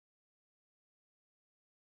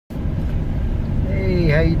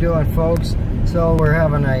how you doing, folks? So we're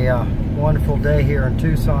having a wonderful day here in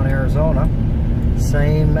Tucson, Arizona.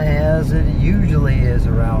 Same as it usually is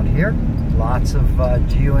around here. Lots of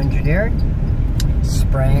geoengineering,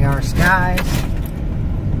 spraying our skies,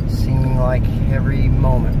 seeming like every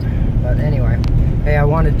moment. But anyway, hey, I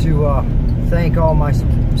wanted to thank all my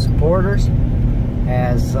supporters,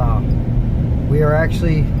 as we are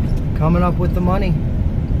actually coming up with the money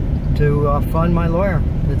to fund my lawyer.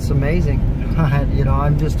 It's amazing. You know,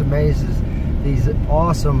 I'm just amazed at these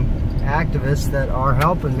awesome activists that are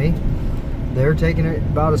helping me. They're taking it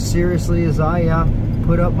about as seriously as I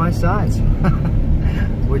put up my signs,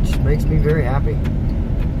 which makes me very happy.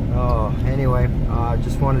 Oh, anyway, I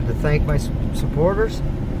just wanted to thank my supporters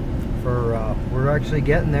for we're actually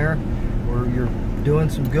getting there. You're doing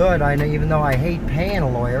some good. I know, even though I hate paying a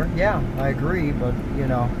lawyer. Yeah, I agree, but you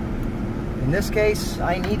know, in this case,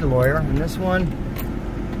 I need a lawyer. And this one,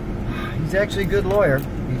 he's actually a good lawyer.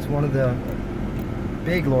 He's one of the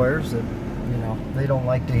big lawyers that, you know, they don't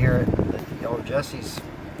like to hear it. That, oh, Jesse's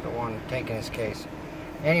the one taking his case.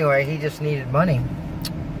 Anyway, he just needed money.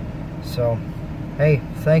 So, hey,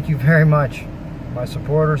 thank you very much, my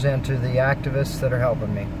supporters, and to the activists that are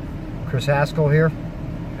helping me. Chris Haskell here.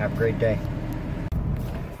 Have a great day.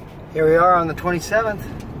 Here we are on the 27th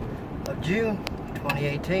of June,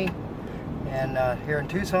 2018. And here in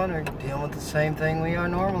Tucson, we're dealing with the same thing we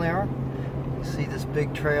normally are. You see this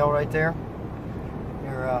big trail right there?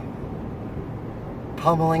 You're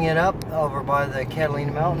pummeling it up over by the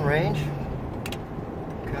Catalina mountain range.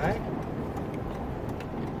 Okay.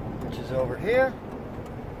 Which is over here.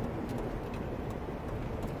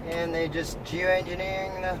 And they just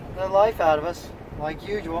geoengineering the life out of us, like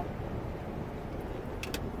usual.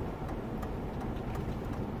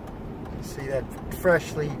 See that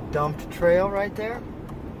freshly dumped trail right there?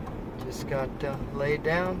 Just got laid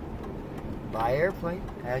down by airplane,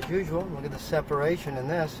 as usual. Look at the separation in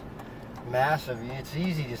this. Massive. It's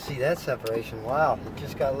easy to see that separation. Wow, it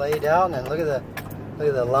just got laid out, and look at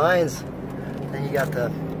the lines. Then you got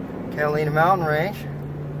the Catalina mountain range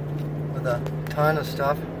with a ton of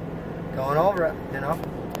stuff going over it, you know.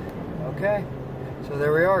 Okay, so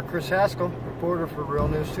there we are, Chris Haskell, reporter for Real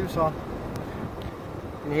News Tucson.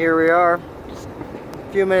 And here we are, just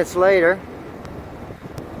a few minutes later.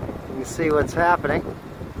 You can see what's happening.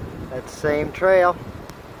 That same trail.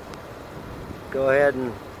 Go ahead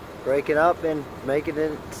and break it up and make it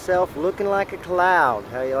itself looking like a cloud.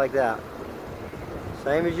 How do you like that?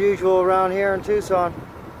 Same as usual around here in Tucson.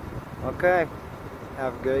 Okay,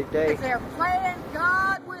 have a great day. They're playing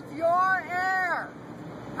God with your air.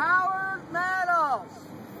 Powered metals.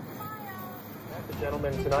 The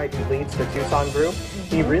gentleman tonight who leads the Tucson group,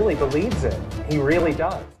 he really believes it. He really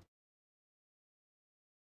does.